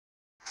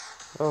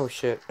Oh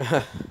shit.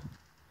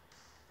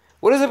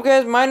 What is up,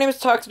 guys? My name is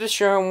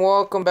ToxicDestroyer and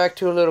welcome back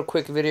to a little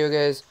quick video,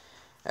 guys.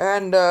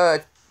 And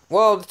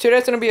well,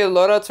 today's gonna be a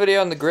loadouts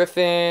video on the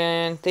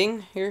Griffin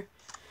thing here.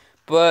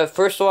 But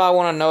first of all, I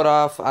want to note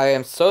off, I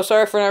am so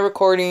sorry for not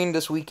recording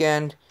this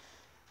weekend.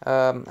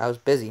 I was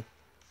busy.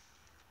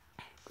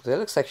 That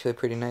looks actually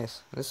pretty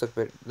nice. This looks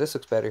better. This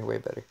looks better, way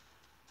better.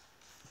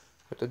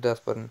 With the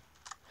death button.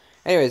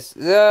 Anyways,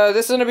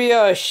 this is gonna be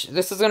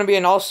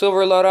an all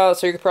silver loadout,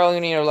 so you're probably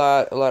gonna need a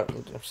lot.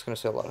 I'm just gonna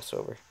say a lot of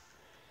silver.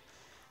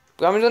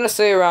 I'm gonna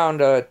say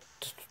around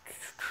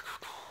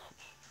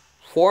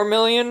 4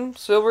 million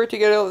silver to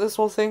get out this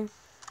whole thing.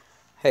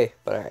 Hey,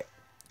 but alright.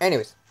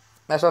 Anyways,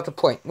 that's not the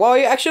point. Well,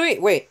 yeah, actually,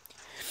 wait.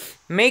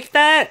 Make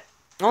that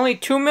only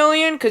 2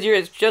 million, because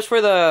it's just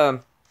for the...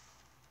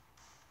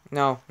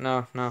 No,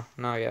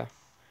 yeah.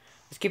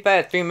 Let's keep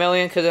that at 3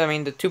 million, because, I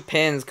mean, the 2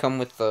 pins come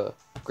with the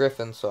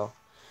Griffin, so...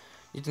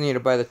 You just need to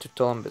buy the 2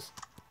 Columbus.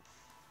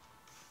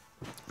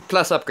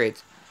 Plus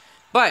upgrades.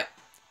 But...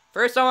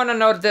 First, I want to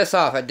note this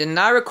off. I did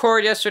not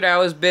record yesterday. I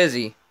was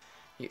busy.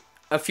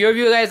 A few of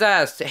you guys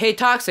asked, "Hey,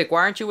 Toxic, why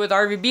aren't you with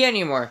RVB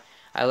anymore?"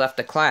 I left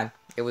the clan.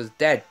 It was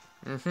dead.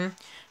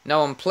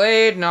 No one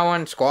played. No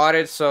one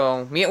squatted.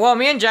 So, me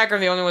and Jack are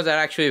the only ones that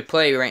actually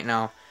play right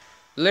now.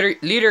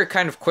 Leader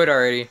kind of quit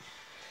already.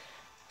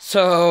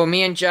 So,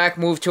 me and Jack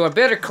moved to a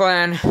better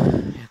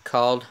clan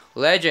called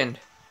Legend.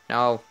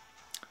 Now,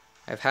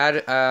 I've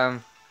had,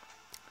 a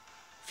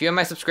few of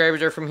my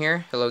subscribers are from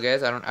here. Hello,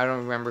 guys. I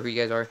don't remember who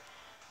you guys are.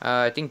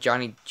 I think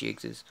Johnny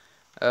Jigs is.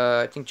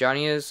 I think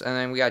Johnny is, and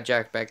then we got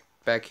Jack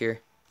back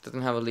here.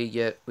 Doesn't have a league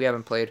yet. We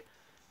haven't played.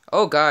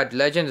 Oh god,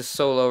 Legend is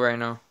so low right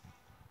now.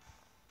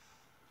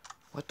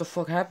 What the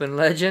fuck happened,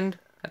 Legend?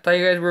 I thought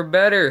you guys were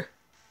better.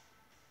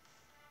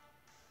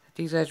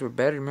 These guys were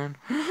better, man.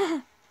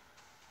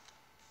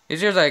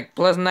 It's just like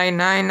plus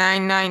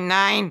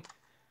 99999.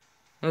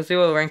 Let's see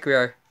what rank we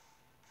are.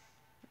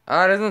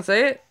 Oh, it doesn't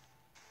say it?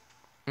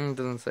 It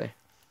doesn't say.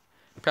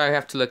 Probably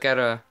have to look at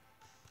a...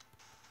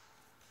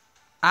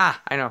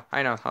 Ah, I know.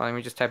 Let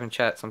me just type in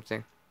chat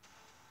something.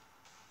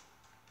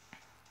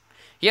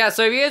 Yeah,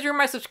 so if you guys were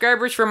my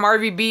subscribers from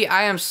RVB,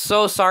 I am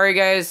so sorry,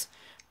 guys.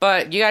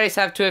 But you guys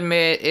have to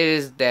admit, it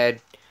is dead.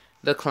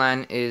 The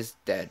clan is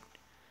dead.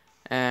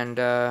 And,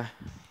 yeah,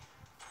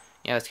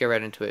 let's get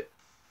right into it.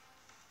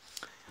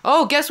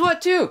 Oh, guess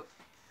what, too?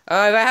 If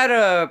I had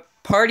a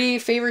party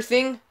favor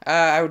thing,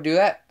 I would do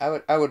that.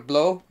 I would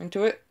blow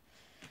into it.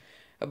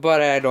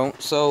 But I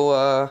don't,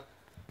 so,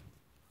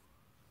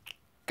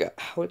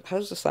 how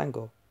does the sign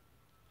go?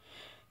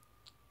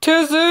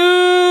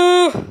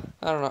 Tizu!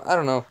 I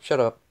don't know. Shut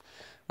up.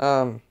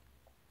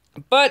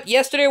 But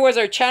yesterday was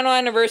our channel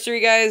anniversary,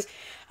 guys.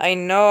 I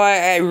know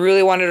I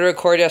really wanted to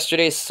record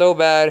yesterday so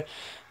bad.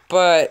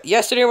 But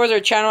yesterday was our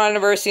channel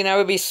anniversary, and I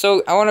want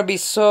to be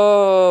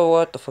so...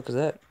 What the fuck is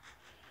that?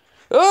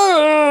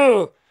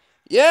 Oh!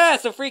 Yeah,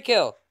 it's a free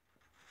kill.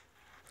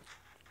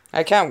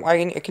 I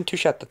can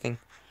two-shot the thing.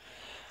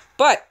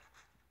 But...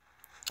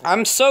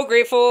 I'm so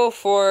grateful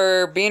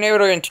for being able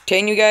to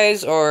entertain you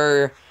guys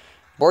or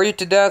bore you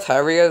to death,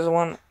 however you guys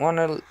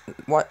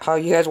how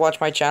you guys watch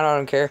my channel. I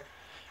don't care.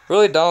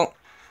 Really don't.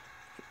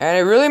 And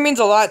it really means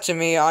a lot to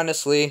me,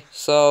 honestly.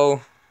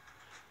 So,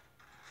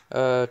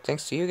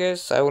 thanks to you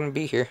guys, I wouldn't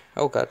be here.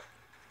 Oh, God.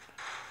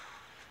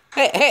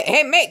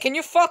 Hey, mate, can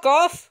you fuck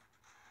off?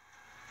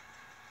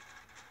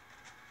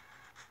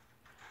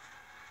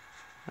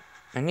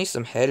 I need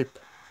some help.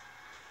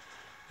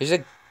 There's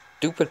a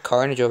stupid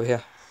carnage over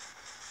here.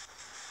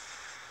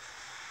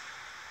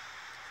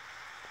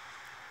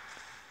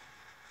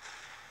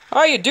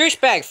 Oh, you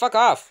douchebag! Fuck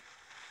off!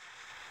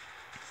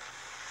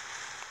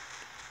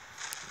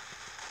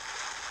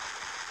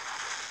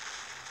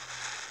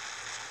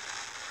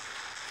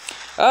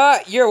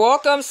 You're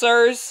welcome,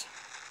 sirs.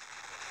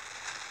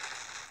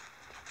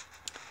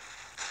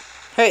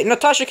 Hey,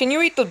 Natasha, can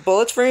you eat the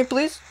bullets for me,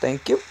 please?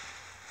 Thank you.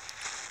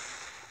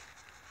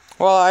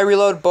 Well, I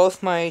reload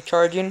both my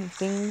charging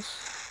things.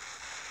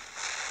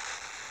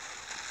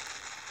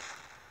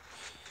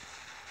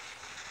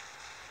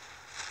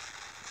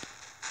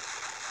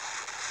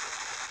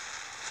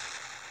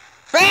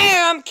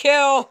 Bam!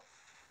 Kill!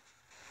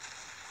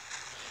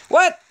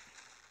 What?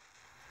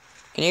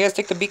 Can you guys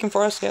take the beacon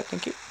for us? Yeah,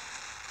 thank you.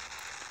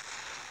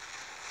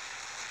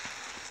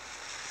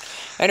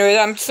 Anyway,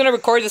 I'm just gonna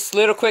record this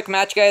little quick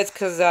match, guys,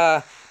 because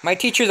my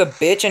teacher's a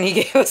bitch and he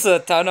gave us a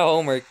ton of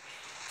homework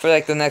for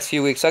like the next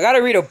few weeks. So I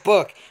gotta read a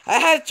book. I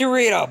had to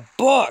read a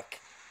book!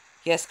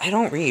 Yes, I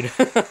don't read.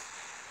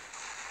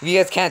 If you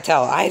guys can't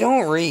tell, I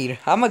don't read.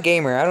 I'm a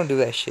gamer. I don't do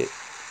that shit.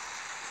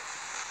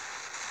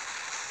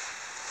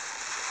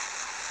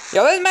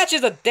 Yo, this match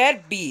is a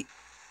deadbeat.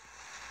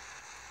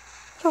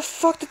 Where the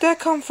fuck did that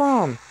come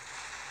from?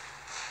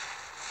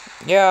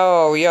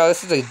 Yo,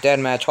 this is a dead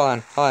match.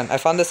 Hold on. I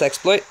found this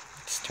exploit.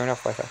 Just turn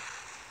off Wi-Fi.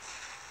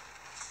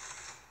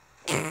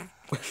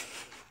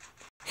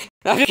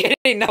 I'm just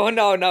kidding. No.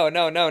 Don't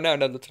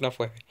turn off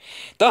Wi-Fi.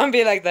 Don't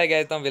be like that,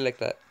 guys. Don't be like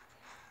that.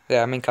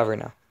 Yeah, I'm in cover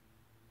now.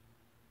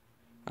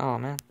 Oh,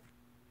 man.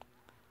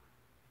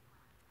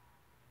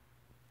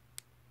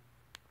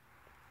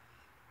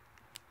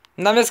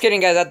 No, I'm just kidding,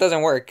 guys. That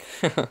doesn't work.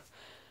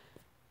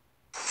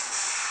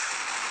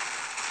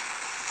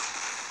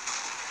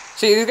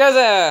 See, these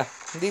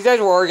guys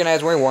were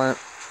organized. We weren't.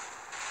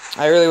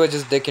 I really was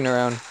just dicking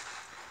around.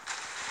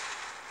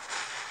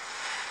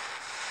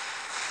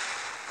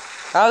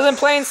 I wasn't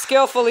playing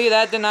skillfully.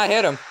 That did not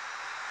hit him.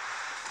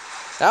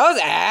 That was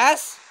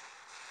ass.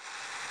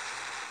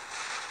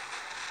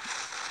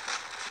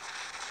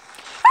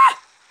 Ah!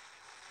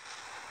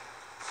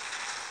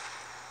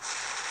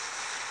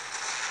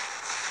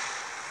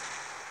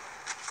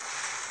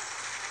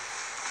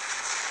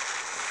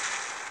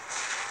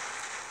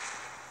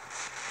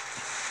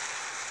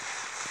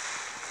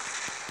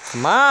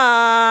 Come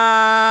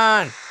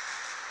on.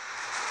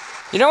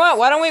 You know what?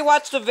 Why don't we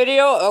watch the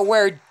video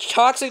where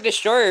Toxic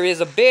Destroyer is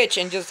a bitch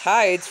and just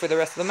hides for the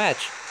rest of the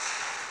match?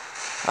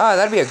 Oh,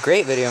 that'd be a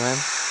great video, man.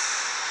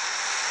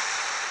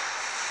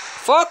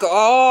 Fuck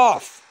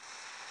off!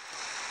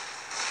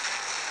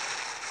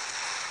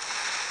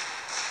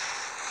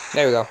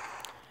 There we go.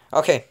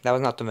 Okay, that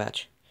was not the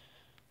match.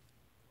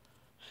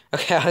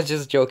 Okay, I was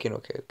just joking.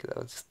 Okay, that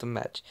was just the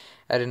match.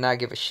 I did not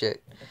give a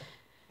shit.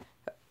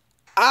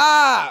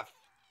 Ah!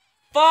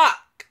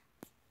 Fuck!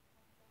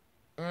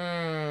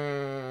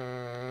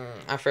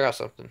 I forgot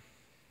something.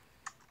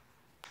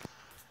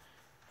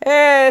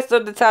 Hey, so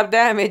the top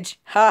damage.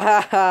 Ha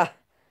ha ha.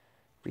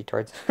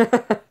 Retards.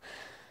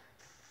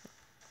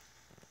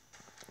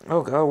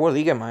 Oh god, what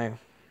league am I?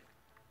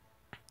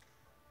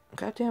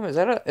 God damn, is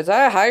that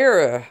a higher or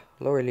a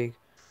lower league?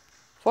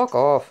 Fuck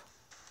off.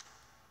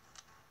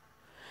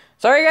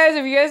 Sorry guys,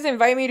 if you guys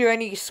invite me to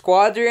any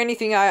squads or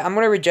anything, I'm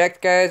gonna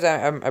reject, guys.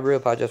 I really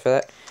apologize for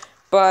that.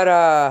 But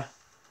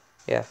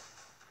yeah.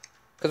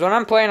 Because when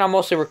I'm playing, I'm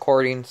mostly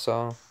recording,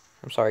 so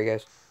I'm sorry,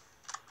 guys.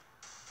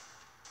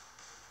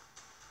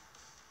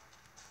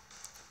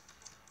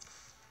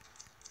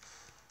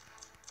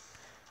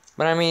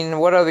 But I mean,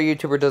 what other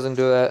YouTuber doesn't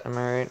do that? Am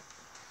I right?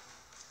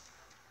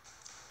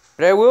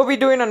 But I will be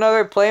doing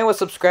another playing with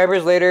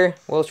subscribers later,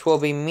 which will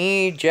be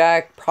me,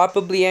 Jack,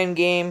 probably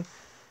Endgame,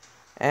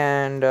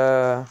 and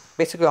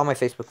basically all my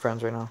Facebook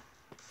friends right now.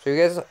 So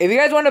if you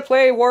guys want to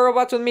play War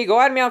Robots with me,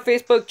 go add me on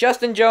Facebook,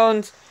 Justin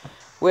Jones,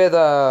 with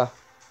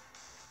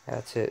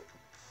that's it.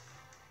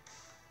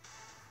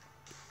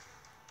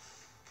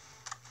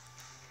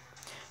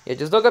 Yeah,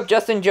 just look up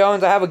Justin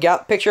Jones. I have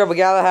a picture of a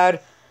Galahad.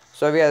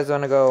 So if you guys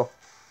want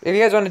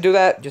to do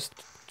that, just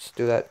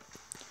do that.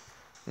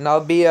 And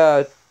I'll be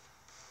like,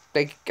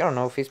 I don't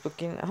know,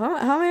 Facebooking.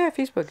 How may I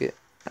Facebook it?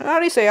 How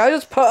do you say? I'll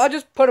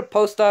just put a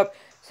post up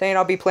saying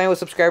I'll be playing with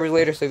subscribers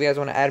later. So if you guys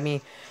want to add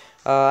me,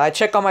 I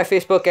check on my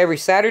Facebook every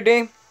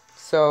Saturday.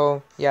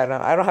 So yeah, no,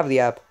 I don't have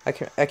the app. I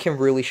can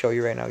really show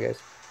you right now, guys.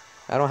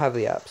 I don't have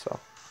the app, so.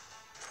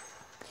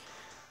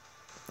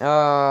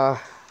 I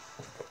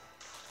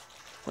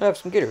have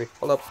some Gatorade.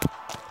 Hold up.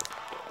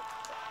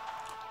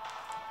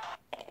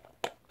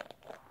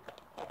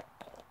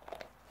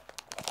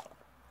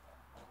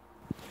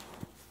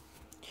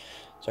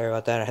 Sorry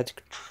about that. I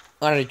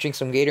wanted to drink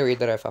some Gatorade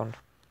that I found.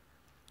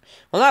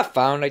 Well, not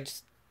found. I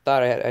just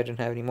thought I didn't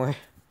have any more.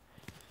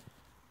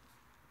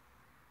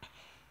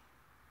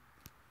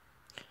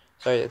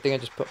 Sorry, I think I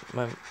just put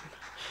my.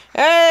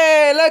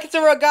 Hey, look, it's a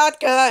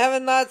Rogatka. I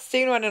haven't not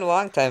seen one in a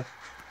long time.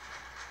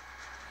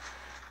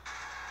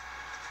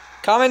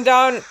 Comment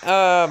down,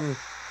 oh,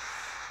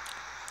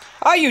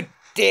 you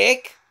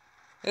dick!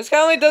 This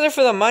guy only does it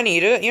for the money.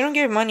 You don't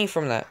get money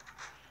from that.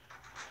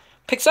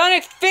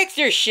 Pixonic, fix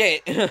your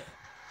shit!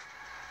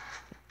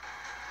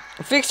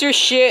 Fix your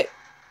shit,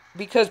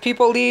 because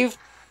people leave,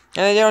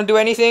 and they don't do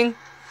anything.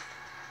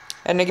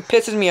 And it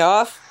pisses me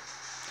off.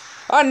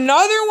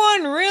 Another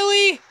one?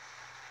 Really?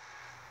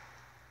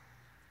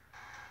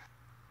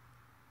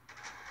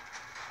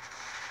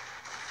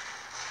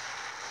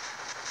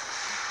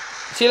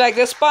 See, like,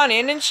 they spawn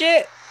in and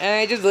shit, and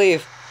I just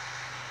leave.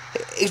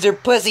 These are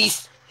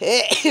pussies.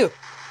 It's...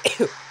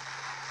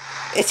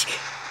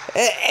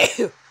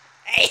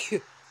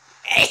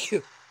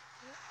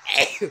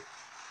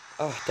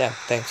 Oh, damn,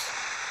 thanks.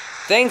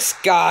 Thanks,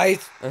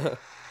 guys.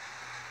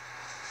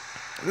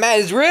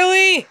 Maz,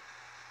 really?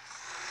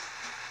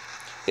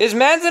 Is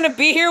Maz gonna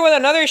be here with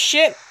another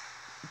shit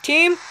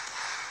team?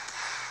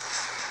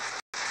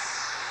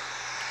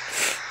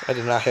 I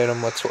did not hit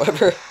him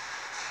whatsoever.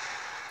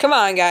 Come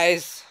on,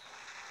 guys.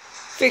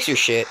 Fix your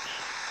shit.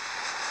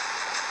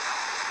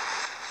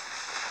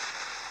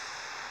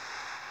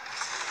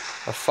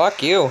 Oh,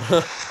 fuck you.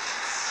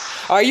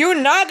 Are you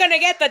not gonna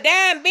get the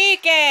damn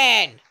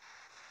beacon?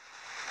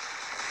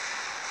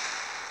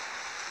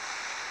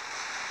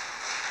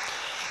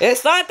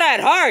 It's not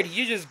that hard.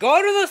 You just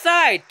go to the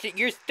side.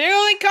 You're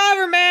still in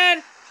cover,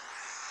 man.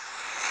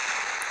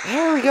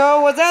 There we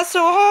go. Was that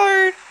so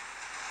hard?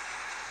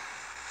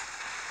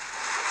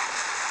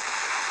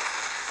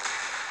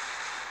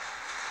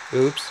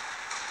 Oops.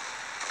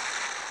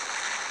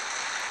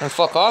 And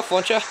fuck off,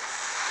 won't ya?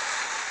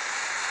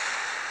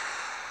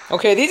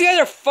 Okay, these guys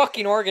are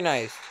fucking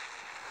organized.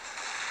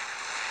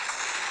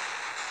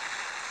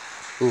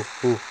 Ooh,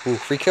 ooh, ooh.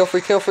 Free kill,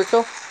 free kill, free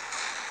kill.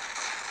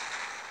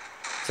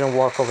 He's gonna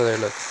walk over there,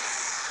 look.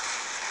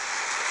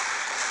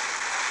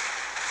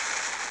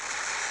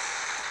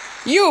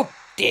 You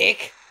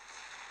dick!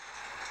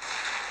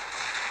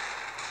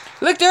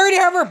 Look, they already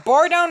have her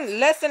bar down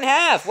less than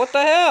half. What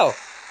the hell?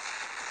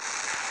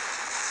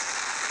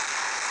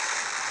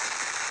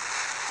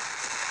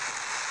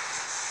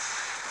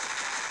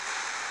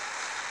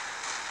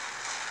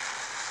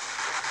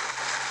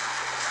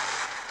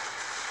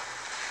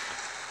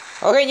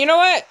 Okay, you know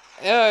what?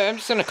 I'm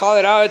just gonna call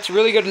it out. It's a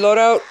really good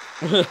loadout.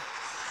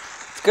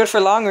 It's good for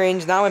long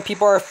range. Now when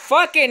people are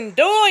fucking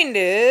doing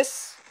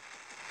this.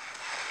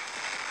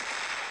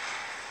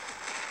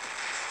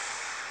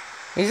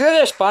 These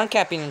guys are spawn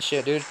capping and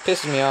shit, dude. It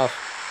pisses me off.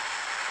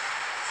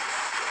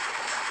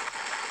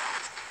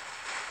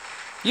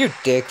 You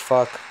dick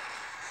fuck.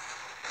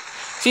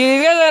 See,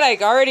 these guys are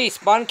like already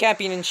spawn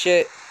capping and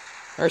shit.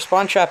 Or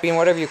spawn trapping,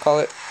 whatever you call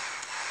it.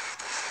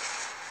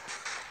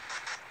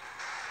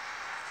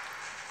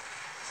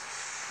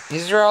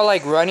 These are all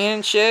like running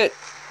and shit.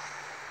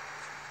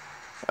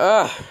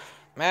 Ugh.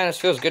 Man, this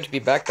feels good to be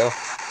back though.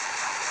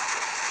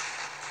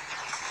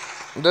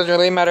 It doesn't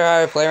really matter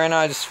how I play right now,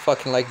 I just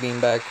fucking like being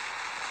back.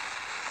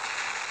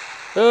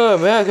 Oh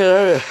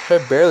man, I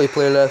barely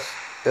play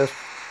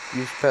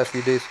these past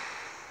few days.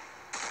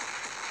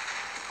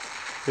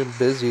 Been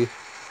busy.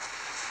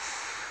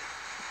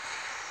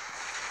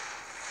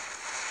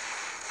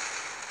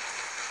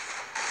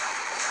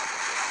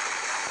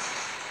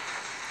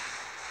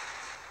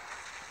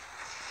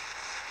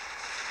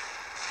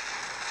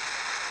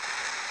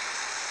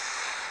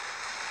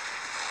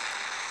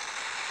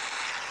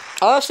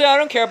 Honestly, I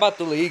don't care about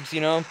the leagues,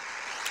 you know.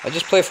 I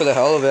just play for the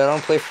hell of it. I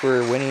don't play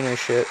for winning or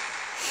shit.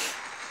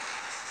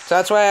 So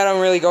that's why I don't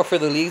really go for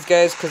the leagues,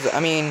 guys. Because, I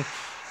mean,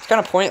 it's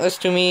kind of pointless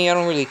to me. I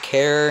don't really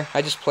care.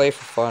 I just play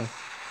for fun.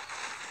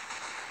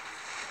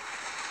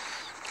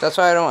 That's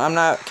why I'm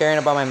not caring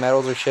about my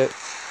medals or shit.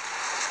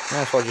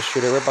 Might as well just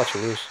shoot it. We're about to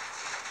lose.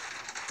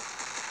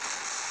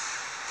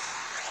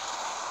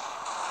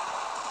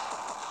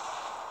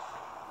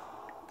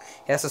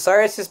 Yeah, so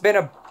sorry it's just been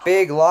a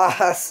big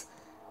loss.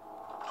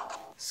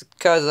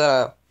 Because,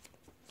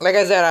 like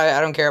I said,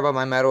 I don't care about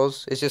my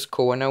medals. It's just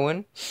cool when I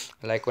win.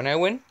 I like when I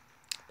win.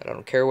 But I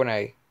don't care when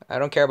I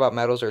don't care about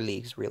medals or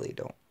leagues. Really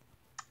don't.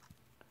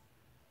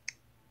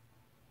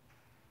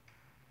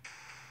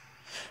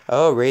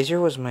 Oh, Razor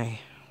was my...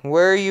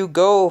 Where you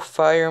go,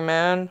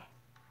 fireman?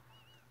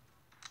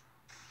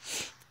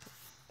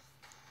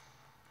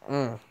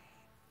 Okay,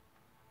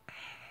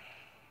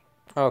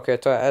 I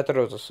thought it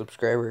was a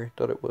subscriber. I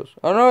thought it was.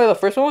 Oh no, the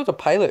first one was a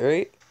pilot,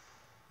 right?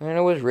 And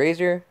it was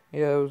Razor.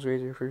 Yeah, it was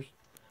Razor first.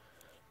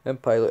 Then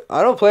Pilot.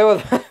 I don't play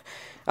with...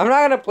 I'm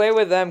not gonna play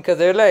with them because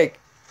they're like,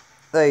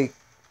 I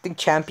think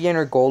Champion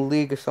or Gold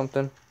League or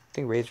something. I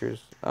think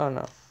Razors. I don't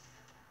know.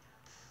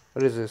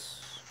 What is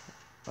this?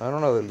 I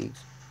don't know the leagues.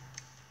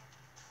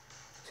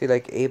 See,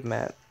 like Abe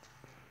Matt.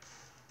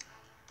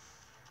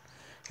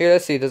 Here,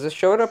 let's see. Does this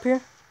show it up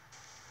here?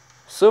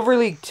 Silver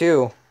League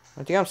 2.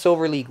 I think I'm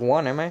Silver League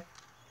 1, am I?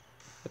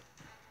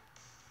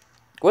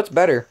 What's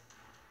better?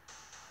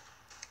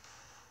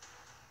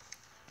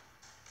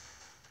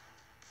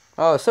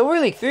 Oh, Silver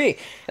League 3.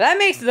 That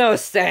makes no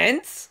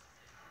sense.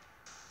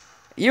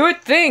 You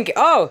would think,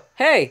 oh,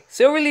 hey,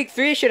 Silver League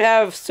 3 should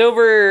have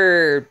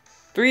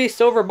 3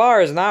 silver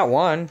bars, not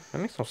 1. That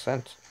makes no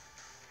sense.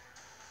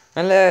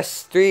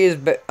 Unless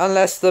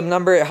unless the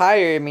number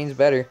higher, it means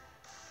better.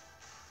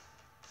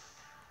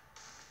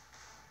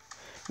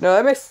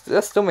 No,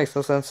 that still makes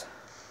no sense.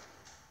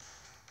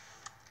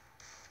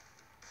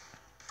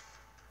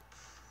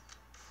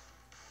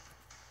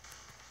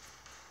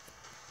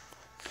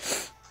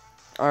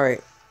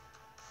 Alright.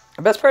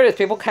 The best part is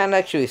people can't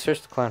actually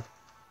search the clan.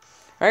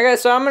 Alright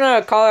guys, so I'm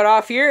gonna call it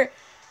off here.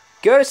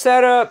 Good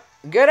setup.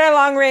 Good at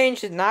long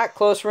range, not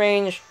close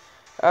range.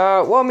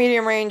 Well,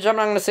 medium range. I'm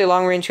not gonna say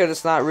long range because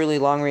it's not really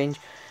long range.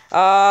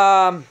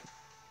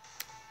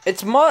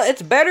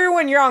 It's better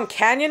when you're on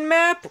Canyon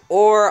map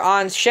or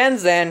on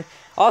Shenzhen.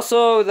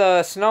 Also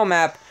the snow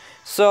map.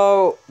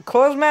 So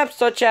closed maps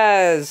such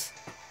as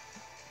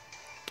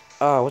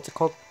what's it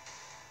called?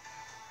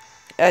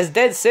 As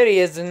Dead City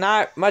is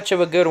not much of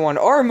a good one.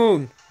 Or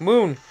Moon.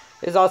 Moon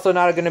is also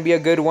not going to be a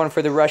good one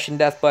for the Russian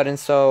death button.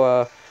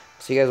 So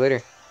see you guys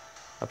later.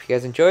 Hope you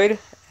guys enjoyed.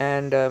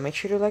 And make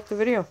sure to like the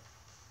video.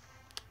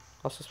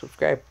 Also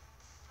subscribe.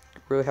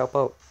 Really help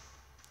out.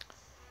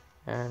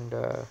 And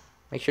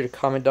make sure to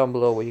comment down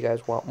below what you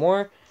guys want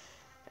more.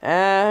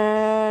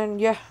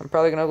 And yeah, I'm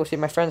probably going to go see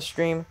my friend's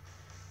stream.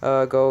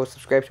 Go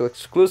subscribe to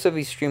Exclusive.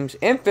 He streams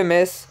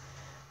Infamous.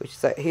 Which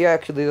is that he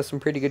actually does some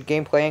pretty good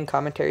gameplay and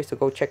commentary. So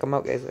go check him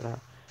out, guys. And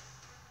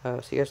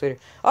see you guys later.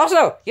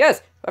 Also,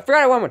 yes, I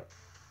forgot one.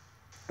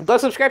 Go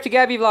subscribe to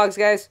Gabby Vlogs,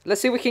 guys. Let's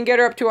see if we can get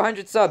her up to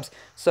 100 subs.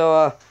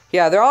 So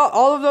yeah, they're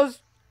all of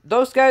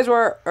those guys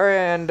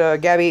and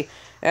Gabby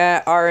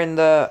are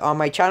on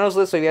my channels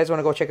list. So if you guys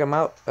want to go check them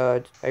out,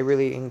 I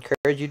really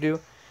encourage you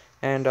to.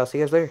 And I'll see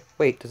you guys later.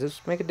 Wait, does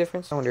this make a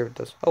difference? I wonder if it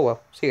does. Oh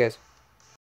well, see you guys.